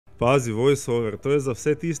Pazi, voiceover, to je za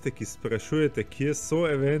vse tiste, ki sprašujete, kje so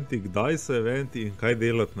eventi, kdaj so eventi in kaj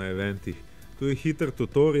delati na eventih. Tu je hiter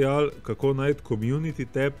tutorial, kako najti community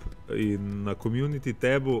tab in na community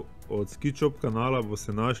tabu od SketchUp kanala bo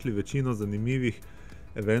se našli večino zanimivih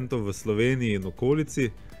eventov v Sloveniji in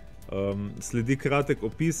okolici. Sledi kratek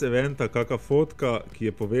opis eventa, kakšna fotka, ki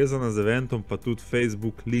je povezana z eventom, pa tudi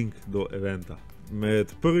Facebook link do eventa. Med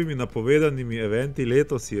prvimi napovedanimi eventi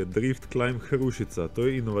letos je Drift Climb Hrušica. To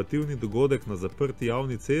je inovativni dogodek na zaprti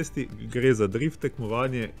javni cesti, gre za drift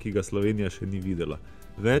tekmovanje, ki ga Slovenija še ni videla.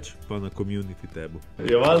 Več pa na community tabu.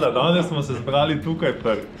 Je valjda, danes smo se zbrali tukaj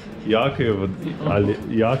pri Jakeju, ali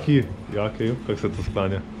Jaki, Jakeju, kako se to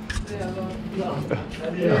sklanja?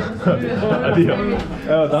 Adijo.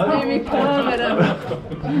 Evo, danes... S temi kamerami.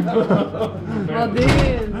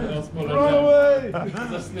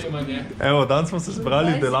 Za snemanje. Evo, danes smo se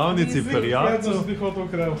zbrali v delavnici pri Jaku.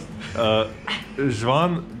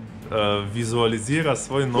 Žvan vizualizira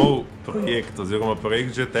svoj nov projekt, oziroma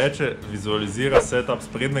projekt že teče, vizualizira setup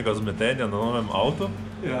sprednjega vzmetenja na novem avtu.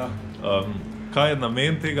 Kaj je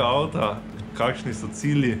namen tega avta, kakšni so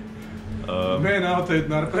cilji? Namen avta je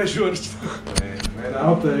denar prežvršč. Namen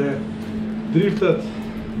avta je driftati,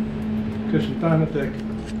 kakšen tajnatek,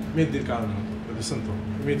 imeti dirkalen avto, predvsem to.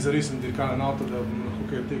 Imeti zaresen dirkalen avto, da bom lahko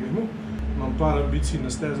kaj od tega imel. Imam par ambicij na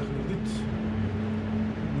stezah narediti.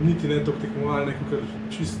 Niti ne toliko tekmovalne, kakor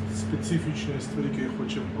čist specifične stvari, ki jih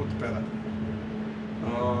hočem odpeljati.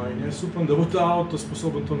 In jaz upam, da bo ta avto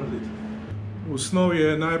sposoben to narediti. V osnovi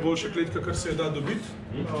je najboljša kletka, kar se je da dobiti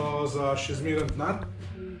za še zmeren denar.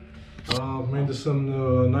 Pomeni, da sem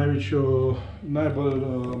najbolj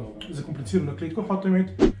zakomplicirano kletko hotel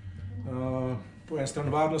imeti. Po eni strani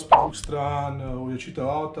varnost, po drugi strani ojačitev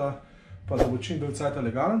avta, pa da bo čim bolj cajta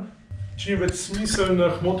legalen. Čim več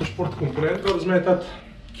smiselnih motošport komponentov razmetati,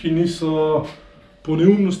 ki niso po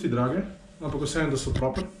neumnosti drage, ampak vseeno, da so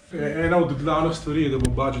proper. Ena od glavnih stvari je, da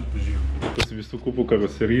bo budžet preživel. To si v bistvu kupil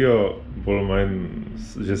karoserijo, bolj manj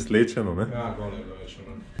že slečeno, ne? Ja, gole je več.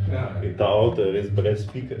 In ta avto je res brez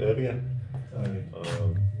pikerje,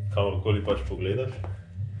 kamorkoli pač pogledaš.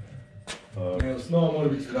 Osnova mora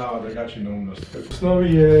biti zdrava, drugače neumnost. V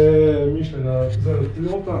osnovi je mišljena za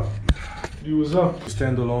pilota, triuza,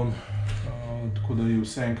 standalone, tako da je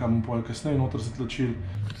vse en, kam bom pol kasneje noter zatlačil.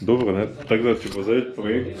 Dobro, ne? Tako da, če bo zdaj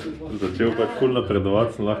projekt začel pač ful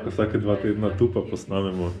napredovati, sem lahko vsake 2 tedna tu pa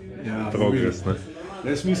posnamemo progres, ne?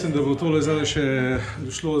 Jaz mislim, da bo tole zdaj še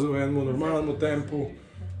došlo v enemu normalnemu tempu,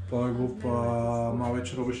 pa bo pa malo več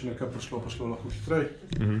robičine, kar prišlo, pa šlo lahko hitrej.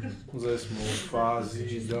 Zdaj smo v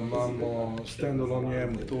fazi, da imamo standalone je,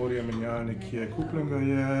 motorje, menjalnik je, kupljenega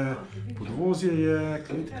je, podvozje je,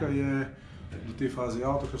 kletka je, do te fazi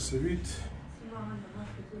avto, kar se vidi.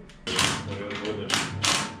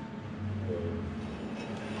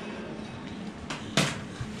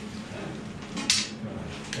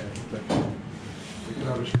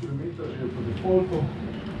 Rabiš kilometer, že je po defaultu.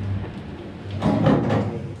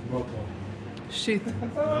 Gotovo. Shit.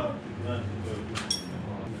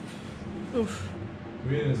 Uf.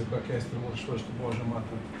 Vidim, za kak ester moraš vršti božja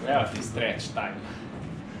mater. Ja, ti stretch time.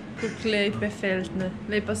 Kako lepe feltne.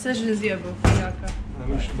 Lepa se že zjebal, Jaka.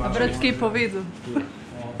 A brat kaj povedal?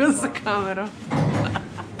 Za kamero.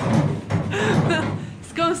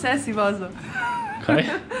 S kom vse si vozil? Kaj?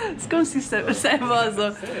 S kom si vse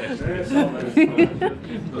vozil?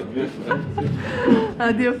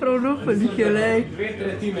 A diafrav lupanih je, lej.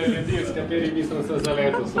 2/3 ljudi, s katerimi sem se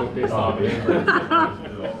zaletel, so v tej sobi.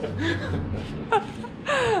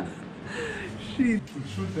 Shit.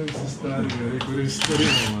 Počutim se starega, rekel res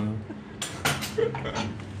starimo.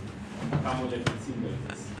 Kamo lepi cimer.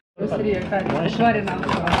 Osrije, kaj? Švari nam.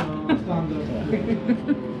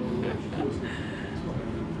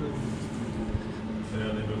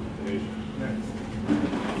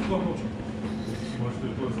 Možeš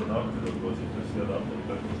tudi to zadavke, da odločiti, da si adapter,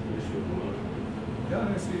 kako sploši odločiti. Ja,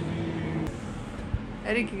 ne si...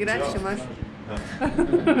 Erik, igrač še imaš?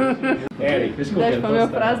 Erik, veš koliko je to pa imel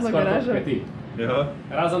prazno garažo? Ja.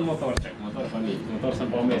 Razen motorček, motor pa ni. Motor sem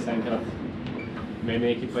pa vmes enkrat. Me je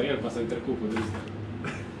neki paril, pa sem kar kupil drugega.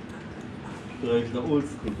 To je na old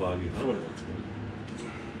school bagi.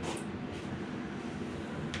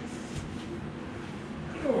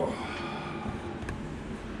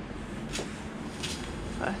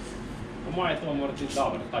 Po moje to mora biti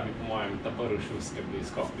dobro, ta bi po mojem ta prvi šus, ker bi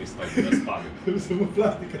skok pristoj razpadil. Samo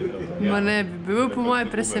plastika ne. Ma ne, bi bil po moje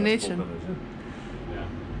presenečen. Ja.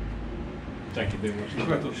 Čakaj, da imaš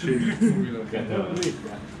Kako je to? Drift smo videli. Kaj je to?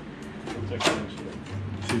 Čakaj, da imaš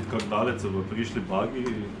Šit, kak dalec so prišli bagi,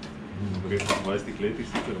 verjetno v 20 letih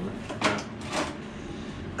sicer, ne?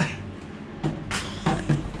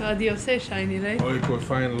 Adijo, vse je shiny, lej. Oj, ko je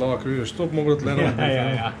fajn lok, vidiš, to bi moglo tle narediti.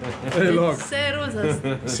 Ja. Ej, lok, Vse je rozast.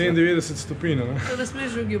 97 stopinj, ne? To ne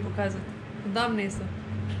smeš žugi pokazati. Dam neso.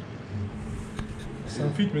 Sam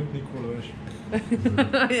fitment nikoli, veš.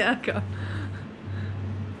 Jaka.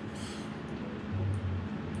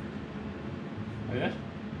 Veš?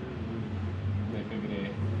 Nekaj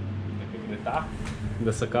gre ta,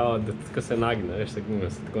 da se kao, da se nagne, veš, se gumija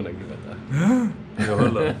se tako nagiba ta. Ja,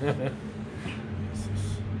 valjda.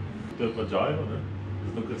 To je pa gyro, ne?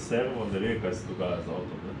 Zato, ker servo ne ve, kaj se dogaja z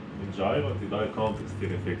avtom, ne? In gyro ti daje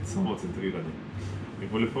counter-steer efekt, samo centriranje. In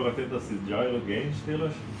bolje fora tem, da si gyro gain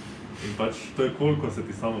štelaš in pač to je koliko se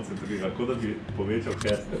ti samo centrira, kot da bi povečal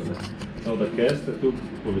caster, ne? Samo da caster tu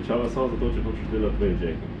povečava samo zato, če hočeš delati weight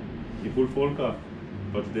jacking. In full folka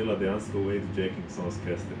pač dela dejansko weight jacking samo s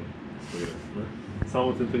casterjem.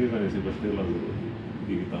 Samo centriranje si pač dela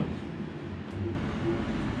digitalno.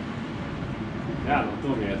 Ja, no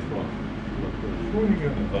to mi je tako.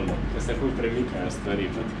 Da se ful premikajo stvari,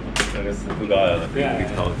 pa tako. Kar se dogaja na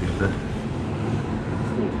teh avtih, ne?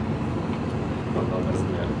 To dober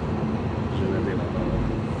zmer. Že ne dela dobro.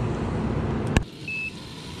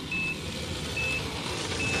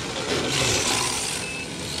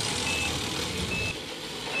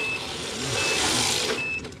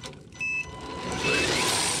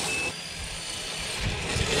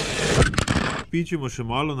 Pičimo še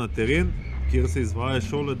malo na teren, kjer se izvaja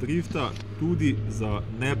šola drifta, tudi za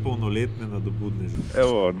nepolnoletne nadobudneže.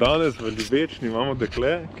 Evo, danes v Ljubečni imamo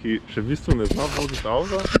dekle, ki še v bistvu ne zna voziti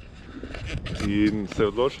avta in se je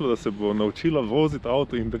odločila, da se bo naučila voziti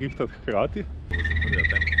avto in driftati hkrati.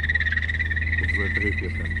 To je tretji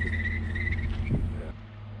sem.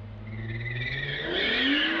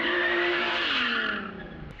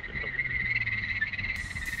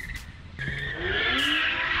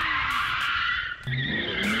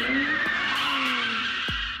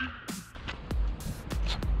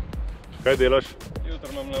 Kaj delaš? Jutro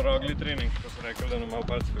imam na rogli trening, ko so rekli, da nam malo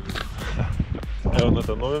palce vidi. Evo, na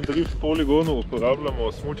ta novem drift poligonu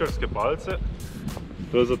uporabljamo smučarske palce.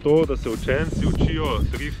 To je zato, da se učenci učijo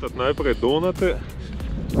driftati najprej donate,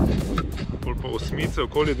 pol pa osmice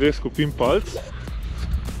okoli dveh skupin palc.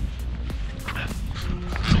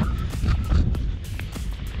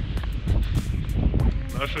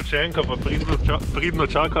 Naša učenka pa pridno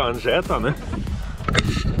čaka Anžeta, ne?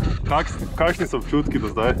 Kakšni so občutki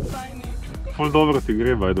do zdaj? Ful dobro ti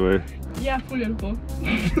gre, by the way. Ja, ful je lepo.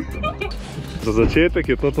 Za začetek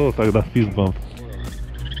je to, tako da fist bump.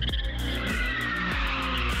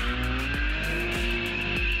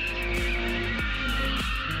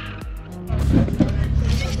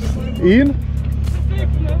 In?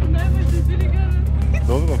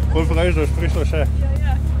 Dobro, koliko praviš, da boš prišla še?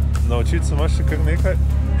 Ja. Naučiti se imaš še kar nekaj,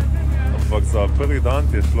 ampak za prvi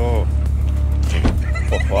dan ti je šlo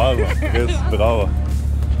pohvalno, res bravo.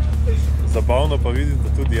 Zabavno pa vidim, da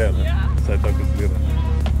tudi je, ne? Vsaj tako zgleda.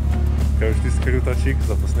 Kaj boš ti skril ta čik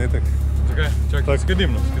za posnetek? Zakaj? Čakaj,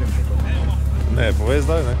 skedim. Ne, povej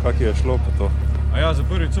zdaj, ne, kak je šlo pa to. A ja, za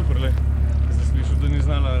prvi super, lej. Zdaj slišal,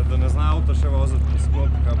 da ne zna avto še voziti,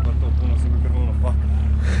 sklopka, pa to puno se bi krvno, fuck.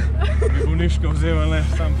 Bi bolniška vzela, ne,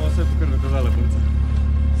 sam pa vse pokrvi kazale punce.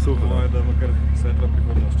 Super. Moje, da ima kar svetla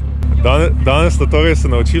prihodnost. Danes sta torej se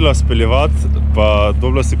naučila speljevati, pa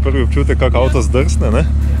dobila si prvi občutek, kak avto zdrsne, ne?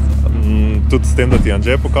 Tudi s tem, da ti je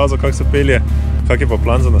Anže pokazal, kak se pelje. Kak je pa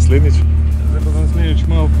plan za naslednjič? Zdaj pa za naslednjič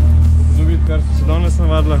malo poznoviti, kar so se danes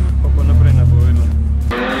navadila, pa naprej ne bo videla.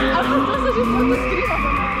 A pa to se že tako skriva za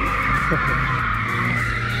mano.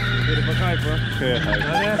 Kjer pa kaj pa?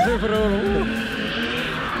 Ja, se je pravilno.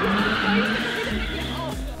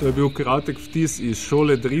 To je bil kratek vtis iz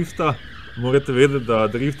šole drifta. Morate vedeti, da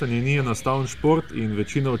driftanje ni enostaven šport in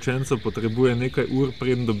večina učencev potrebuje nekaj ur,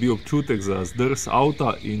 preden dobi občutek za zdrs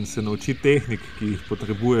avta in se nauči tehnik, ki jih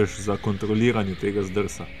potrebuješ za kontroliranje tega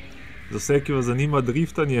zdrsa. Za vse, ki vas zanima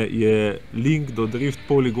driftanje, je link do drift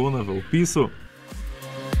poligona v opisu.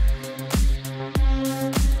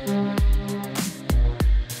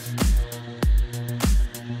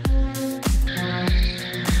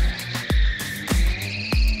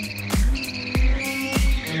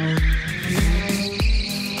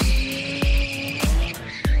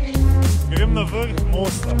 Na vrh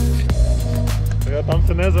mosta. Treba tam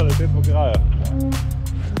se ne zaleteti v ograjo.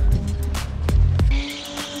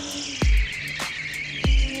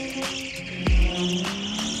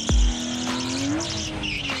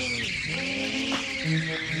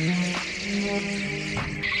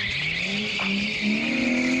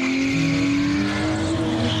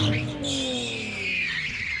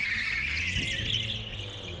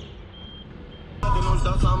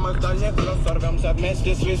 Рвем се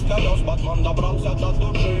вместе с вискалёс, Батман добрался до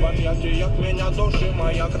души. В объятиях меня души,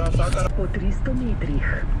 моя красота. Po 300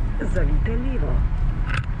 metrih zavite levo.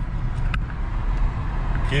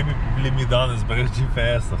 Kje bi bili mi danes brez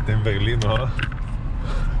GPS-a v tem Berlinu?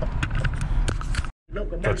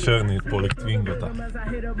 Ta črni poleg Twingota.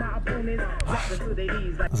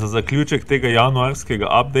 Za zaključek tega januarskega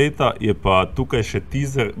updata je pa tukaj še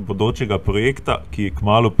teaser bodočega projekta, ki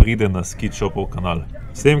kmalu pride na Skitshopov kanal.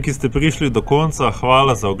 Vsem, ki ste prišli do konca,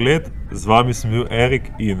 hvala za ogled. Z vami sem bil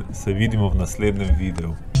Erik in se vidimo v naslednjem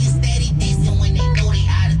videu.